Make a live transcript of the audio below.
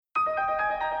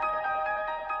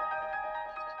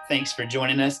Thanks for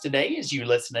joining us today as you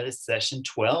listen to this Session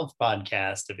 12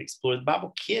 podcast of Explore the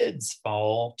Bible Kids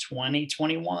Fall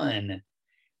 2021.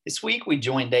 This week, we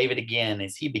join David again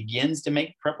as he begins to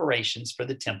make preparations for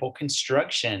the temple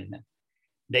construction.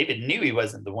 David knew he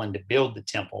wasn't the one to build the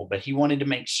temple, but he wanted to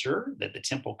make sure that the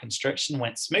temple construction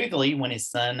went smoothly when his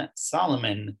son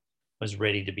Solomon was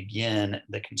ready to begin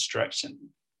the construction.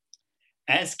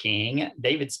 As king,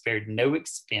 David spared no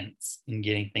expense in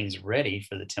getting things ready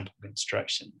for the temple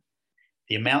construction.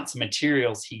 The amounts of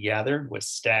materials he gathered was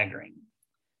staggering.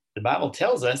 The Bible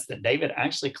tells us that David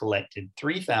actually collected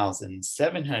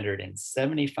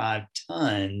 3,775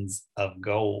 tons of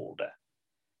gold,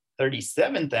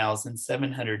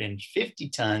 37,750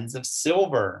 tons of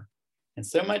silver, and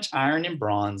so much iron and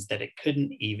bronze that it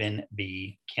couldn't even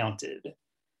be counted.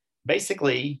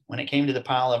 Basically, when it came to the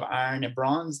pile of iron and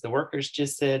bronze, the workers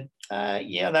just said,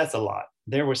 yeah, that's a lot.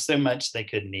 There was so much they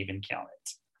couldn't even count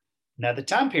it. Now, the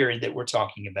time period that we're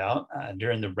talking about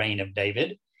during the reign of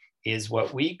David is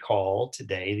what we call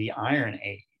today the Iron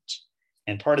Age.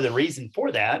 And part of the reason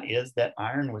for that is that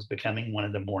iron was becoming one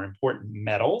of the more important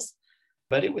metals,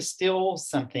 but it was still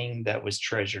something that was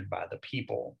treasured by the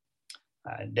people.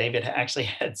 David actually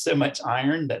had so much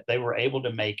iron that they were able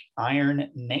to make iron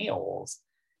nails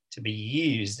to be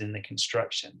used in the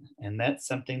construction. And that's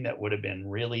something that would have been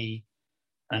really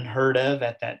unheard of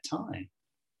at that time.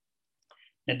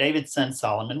 Now, David's son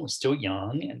Solomon was still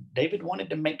young, and David wanted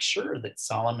to make sure that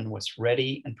Solomon was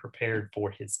ready and prepared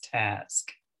for his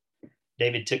task.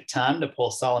 David took time to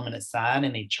pull Solomon aside,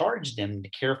 and he charged him to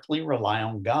carefully rely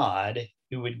on God,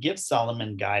 who would give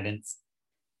Solomon guidance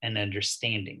and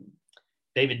understanding.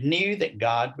 David knew that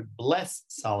God would bless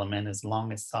Solomon as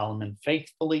long as Solomon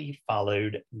faithfully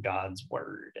followed God's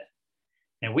word.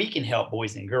 Now, we can help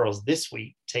boys and girls this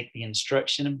week take the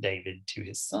instruction of David to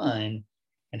his son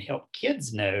and help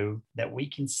kids know that we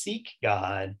can seek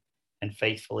God and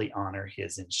faithfully honor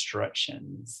his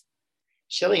instructions.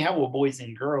 Shelley, how will boys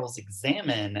and girls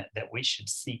examine that we should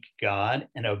seek God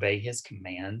and obey his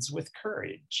commands with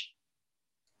courage?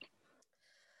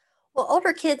 Well,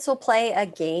 older kids will play a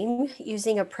game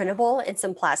using a printable and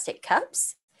some plastic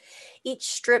cups. Each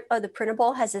strip of the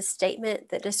printable has a statement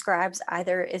that describes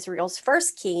either Israel's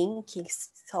first king, King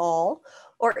Saul,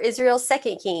 or Israel's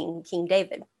second king, King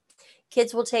David.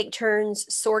 Kids will take turns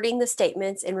sorting the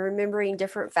statements and remembering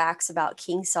different facts about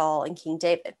King Saul and King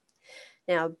David.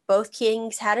 Now, both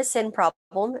kings had a sin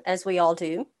problem, as we all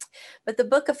do, but the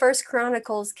book of First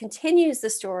Chronicles continues the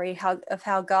story of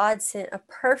how God sent a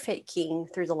perfect king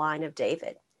through the line of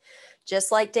David.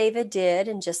 Just like David did,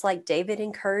 and just like David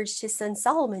encouraged his son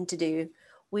Solomon to do,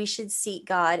 we should seek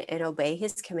God and obey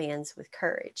his commands with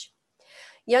courage.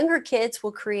 Younger kids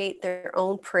will create their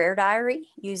own prayer diary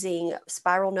using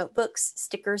spiral notebooks,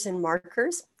 stickers, and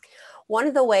markers. One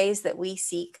of the ways that we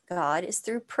seek God is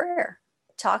through prayer.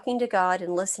 Talking to God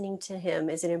and listening to him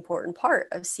is an important part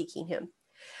of seeking him.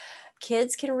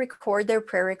 Kids can record their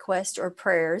prayer requests or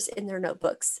prayers in their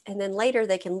notebooks, and then later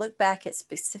they can look back at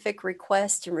specific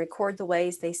requests and record the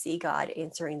ways they see God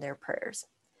answering their prayers.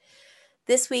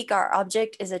 This week, our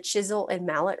object is a chisel and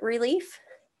mallet relief.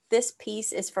 This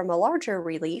piece is from a larger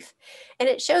relief, and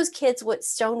it shows kids what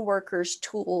stone workers'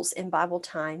 tools in Bible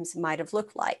times might have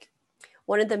looked like.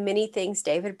 One of the many things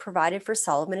David provided for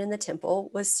Solomon in the temple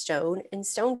was stone and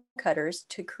stone cutters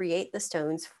to create the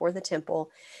stones for the temple,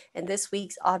 and this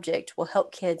week's object will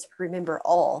help kids remember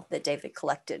all that David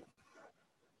collected.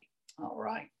 All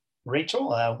right. Rachel,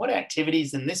 what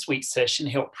activities in this week's session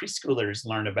help preschoolers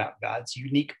learn about God's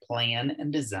unique plan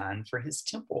and design for his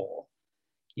temple?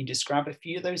 Can you describe a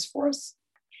few of those for us?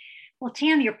 Well,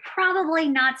 Tim, you're probably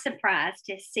not surprised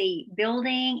to see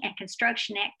building and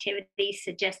construction activities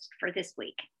suggested for this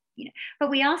week. But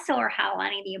we also are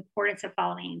highlighting the importance of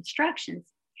following instructions,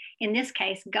 in this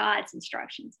case, God's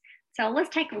instructions. So let's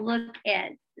take a look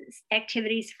at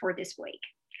activities for this week.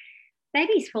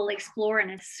 Babies will explore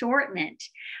an assortment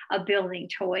of building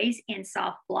toys in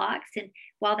soft blocks. And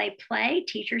while they play,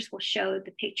 teachers will show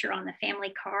the picture on the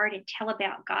family card and tell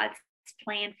about God's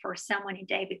plan for someone in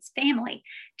David's family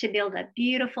to build a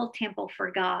beautiful temple for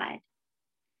God.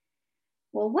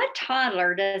 Well, what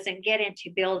toddler doesn't get into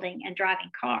building and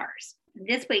driving cars?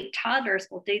 This week, toddlers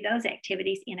will do those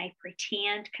activities in a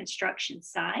pretend construction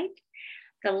site.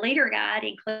 The leader guide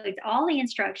includes all the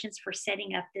instructions for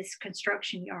setting up this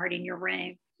construction yard in your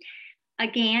room.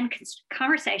 Again,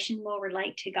 conversation will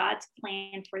relate to God's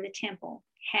plan for the temple,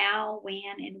 how,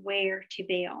 when, and where to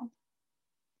build.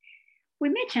 We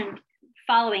mentioned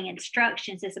following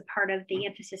instructions as a part of the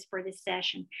emphasis for this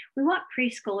session. We want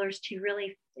preschoolers to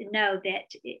really know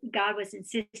that God was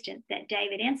insistent that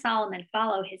David and Solomon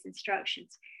follow his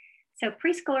instructions. So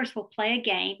preschoolers will play a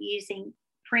game using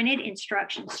printed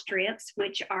instruction strips,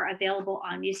 which are available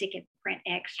on Music and Print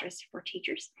Extras for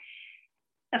teachers.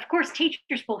 Of course,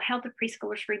 teachers will help the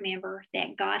preschoolers remember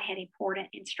that God had important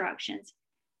instructions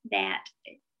that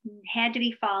had to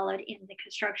be followed in the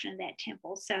construction of that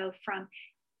temple. So from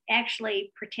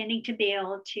actually pretending to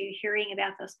build to hearing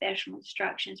about those special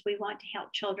instructions, we want to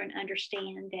help children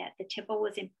understand that the temple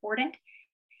was important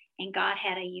and God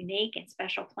had a unique and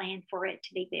special plan for it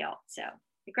to be built. So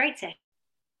a great session.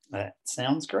 That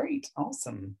sounds great.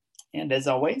 Awesome. And as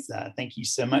always, thank you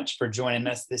so much for joining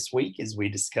us this week as we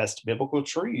discussed biblical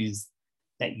truths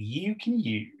that you can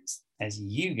use as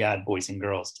you guide boys and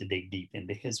girls to dig deep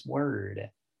into His Word. If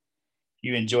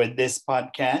you enjoyed this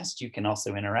podcast, you can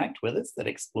also interact with us at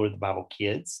Explore the Bible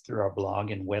Kids through our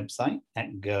blog and website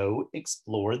at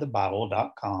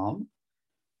goexplorethebible.com,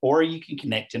 or you can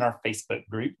connect in our Facebook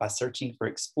group by searching for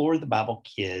Explore the Bible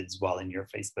Kids while in your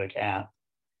Facebook app.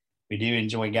 We do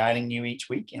enjoy guiding you each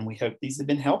week, and we hope these have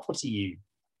been helpful to you.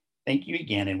 Thank you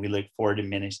again, and we look forward to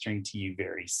ministering to you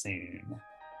very soon.